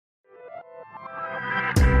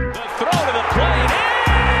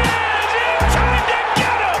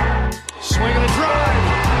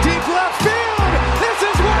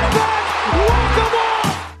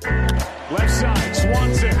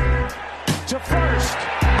first.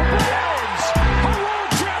 The Browns are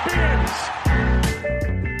world champions.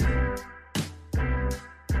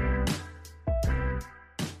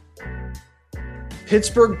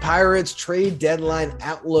 Pittsburgh Pirates trade deadline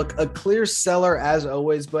outlook, a clear seller as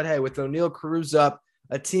always, but hey, with O'Neal Cruz up,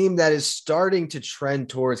 a team that is starting to trend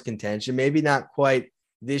towards contention, maybe not quite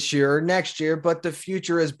this year or next year, but the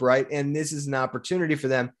future is bright, and this is an opportunity for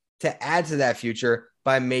them to add to that future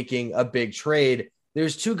by making a big trade.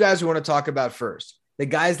 There's two guys we want to talk about first, the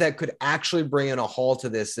guys that could actually bring in a haul to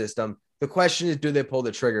this system. The question is, do they pull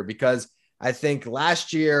the trigger? Because I think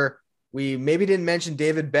last year we maybe didn't mention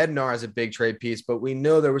David Bednar as a big trade piece, but we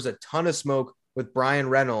know there was a ton of smoke with Bryan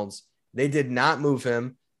Reynolds. They did not move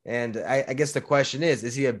him. And I guess the question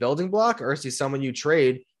is he a building block, or is he someone you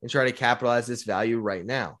trade and try to capitalize this value right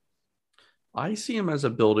now? I see him as a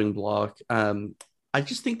building block. I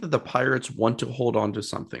just think that the Pirates want to hold on to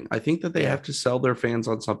something. I think that they have to sell their fans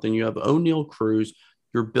on something. You have O'Neal Cruz.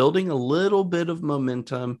 You're building a little bit of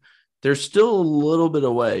momentum. They're still a little bit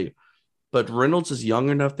away, but Reynolds is young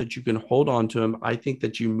enough that you can hold on to him. I think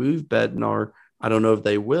that you move Bednar. I don't know if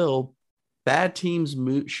they will. Bad teams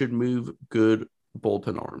should move good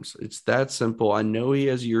bullpen arms. It's that simple. I know he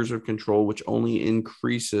has years of control, which only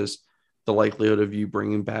increases the likelihood of you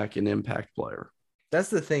bringing back an impact player. That's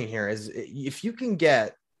the thing here is if you can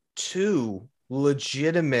get two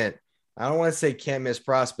legitimate, I don't want to say can't miss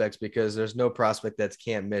prospects because there's no prospect that's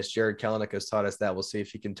can't miss. Jared Kelenic has taught us that. We'll see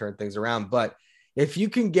if he can turn things around. But if you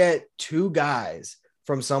can get two guys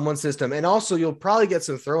from someone's system, and also you'll probably get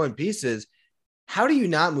some throw-in pieces, how do you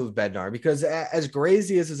not move Bednar? Because as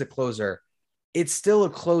crazy as a closer, it's still a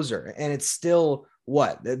closer, and it's still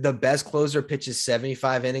what the best closer pitches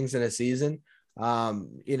 75 innings in a season.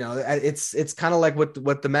 It's kind of like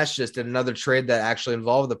what the Mets just did, another trade that actually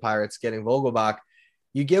involved the Pirates getting Vogelbach.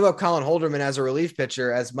 You give up Colin Holderman as a relief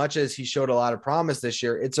pitcher. As much as he showed a lot of promise this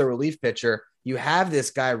year, it's a relief pitcher. You have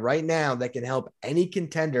this guy right now that can help any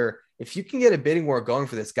contender. If you can get a bidding war going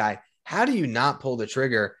for this guy, how do you not pull the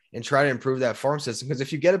trigger and try to improve that farm system? Because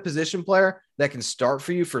if you get a position player that can start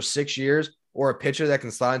for you for 6 years, or a pitcher that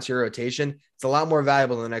can slide into your rotation, it's a lot more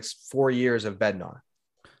valuable in the next 4 years of Bednar.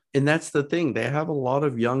 And that's the thing. They have a lot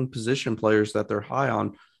of young position players that they're high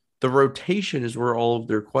on. The rotation is where all of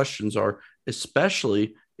their questions are,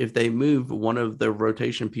 especially if they move one of the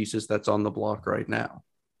rotation pieces that's on the block right now.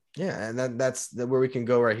 Yeah, and that's where we can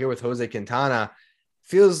go right here with Jose Quintana.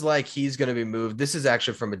 Feels like he's going to be moved. This is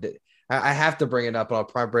actually from I have to bring it up, and I'll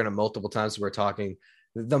probably bring it up multiple times as we're talking.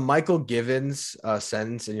 The Michael Givens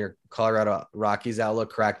sentence in your Colorado Rockies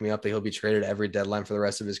outlook cracked me up that he'll be traded every deadline for the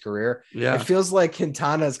rest of his career. Yeah. It feels like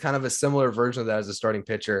Quintana is kind of a similar version of that as a starting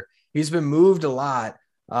pitcher. He's been moved a lot.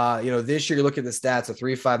 This year you look at the stats, a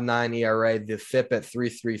 3.59 ERA, the FIP at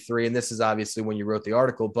 3.33, and this is obviously when you wrote the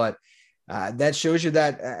article, but that shows you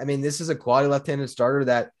that, this is a quality left-handed starter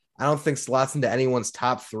that I don't think slots into anyone's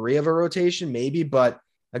top three of a rotation, maybe, but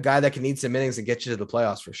a guy that can eat some innings and get you to the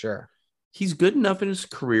playoffs for sure. He's good enough in his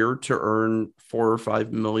career to earn $4 or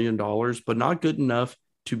 $5 million, but not good enough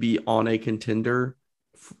to be on a contender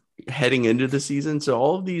heading into the season. So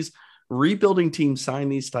all of these rebuilding teams sign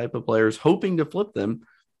these type of players, hoping to flip them.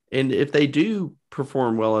 And if they do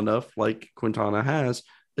perform well enough, like Quintana has,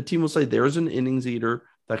 a team will say there's an innings eater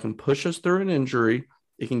that can push us through an injury.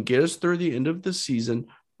 It can get us through the end of the season.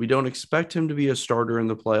 We don't expect him to be a starter in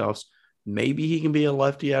the playoffs. Maybe he can be a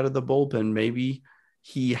lefty out of the bullpen. Maybe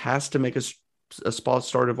he has to make a spot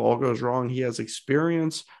start if all goes wrong. He has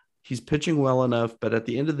experience. He's pitching well enough. But at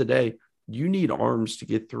the end of the day, you need arms to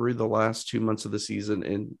get through the last 2 months of the season,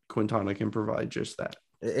 and Quintana can provide just that.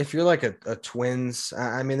 If you're like a Twins,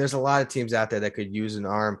 there's a lot of teams out there that could use an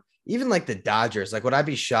arm. Even like the Dodgers. Like, would I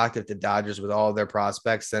be shocked if the Dodgers, with all of their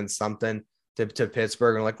prospects, send something to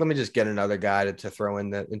Pittsburgh and like, let me just get another guy to throw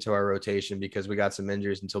into our rotation because we got some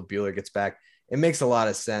injuries until Buehler gets back. It makes a lot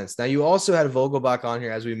of sense. Now, you also had Vogelbach on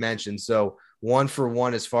here, as we mentioned. So 1 for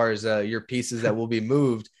 1 as far as your pieces that will be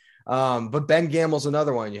moved. But Ben Gamble's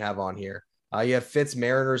another one you have on here. You have Fitz,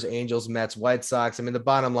 Mariners, Angels, Mets, White Sox. The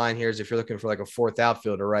bottom line here is if you're looking for like a fourth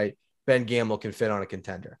outfielder, right, Ben Gamble can fit on a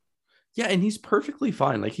contender. Yeah, and he's perfectly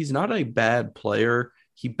fine. Like, he's not a bad player.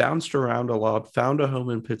 He bounced around a lot, found a home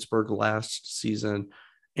in Pittsburgh last season,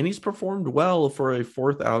 and he's performed well for a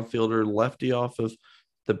fourth outfielder, lefty off of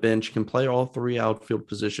the bench, can play all three outfield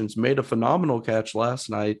positions, made a phenomenal catch last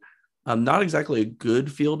night. Not exactly a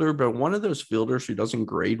good fielder, but one of those fielders who doesn't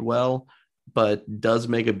grade well, but does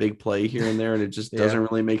make a big play here and there, and it just doesn't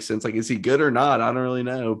really make sense. Like, is he good or not? I don't really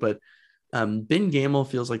know. But Ben Gamble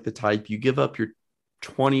feels like the type you give up your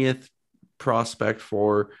 20th prospect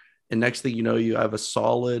for, And next thing you know, you have a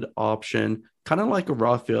solid option, kind of like a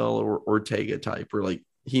Rafael or Ortega type, where like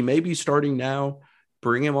he may be starting now,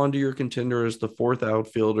 bring him onto your contender as the fourth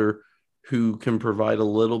outfielder who can provide a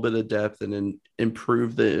little bit of depth and then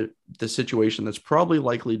improve the situation that's probably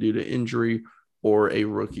likely due to injury or a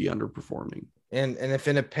rookie underperforming. And if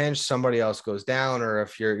in a pinch somebody else goes down, or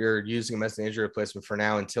if you're using him as an injury replacement for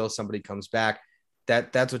now until somebody comes back,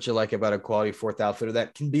 that's what you like about a quality fourth outfielder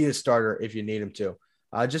that can be a starter if you need him to.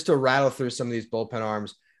 Just to rattle through some of these bullpen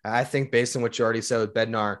arms, I think based on what you already said with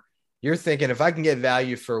Bednar, you're thinking if I can get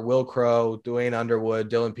value for Will Crow, Dwayne Underwood,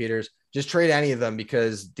 Dylan Peters, just trade any of them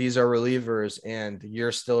because these are relievers and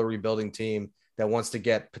you're still a rebuilding team that wants to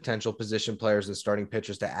get potential position players and starting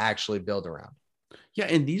pitchers to actually build around. Yeah,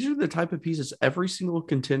 and these are the type of pieces every single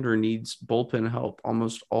contender needs bullpen help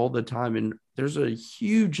almost all the time. And there's a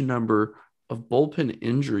huge number of bullpen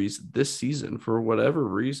injuries this season for whatever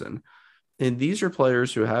reason. And these are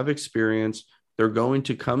players who have experience. They're going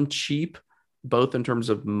to come cheap, both in terms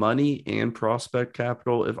of money and prospect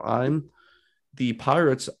capital. If I'm the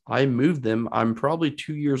Pirates, I move them. I'm probably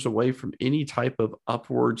 2 years away from any type of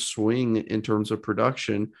upward swing in terms of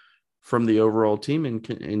production from the overall team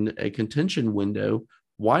in a contention window.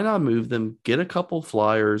 Why not move them? Get a couple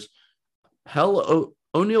flyers. Hell,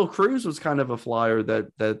 O'Neal Cruz was kind of a flyer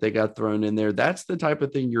that they got thrown in there. That's the type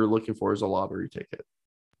of thing you're looking for as a lottery ticket.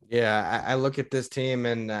 Yeah, I look at this team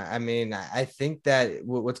and I mean, I think that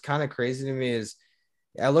what's kind of crazy to me is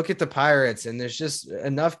I look at the Pirates and there's just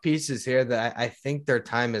enough pieces here that I think their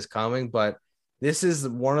time is coming, but this is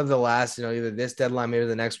one of the last, either this deadline, maybe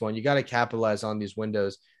the next one. You got to capitalize on these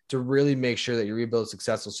windows to really make sure that your rebuild is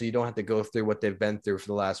successful. So you don't have to go through what they've been through for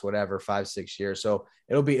the last, 5-6 years. So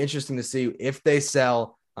it'll be interesting to see if they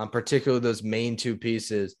sell particularly those main two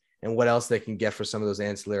pieces and what else they can get for some of those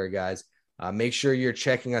ancillary guys. Make sure you're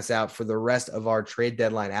checking us out for the rest of our trade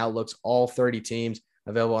deadline outlooks, all 30 teams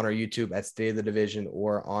available on our YouTube at State of the Division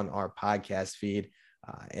or on our podcast feed.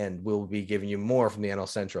 And we'll be giving you more from the NL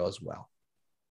Central as well.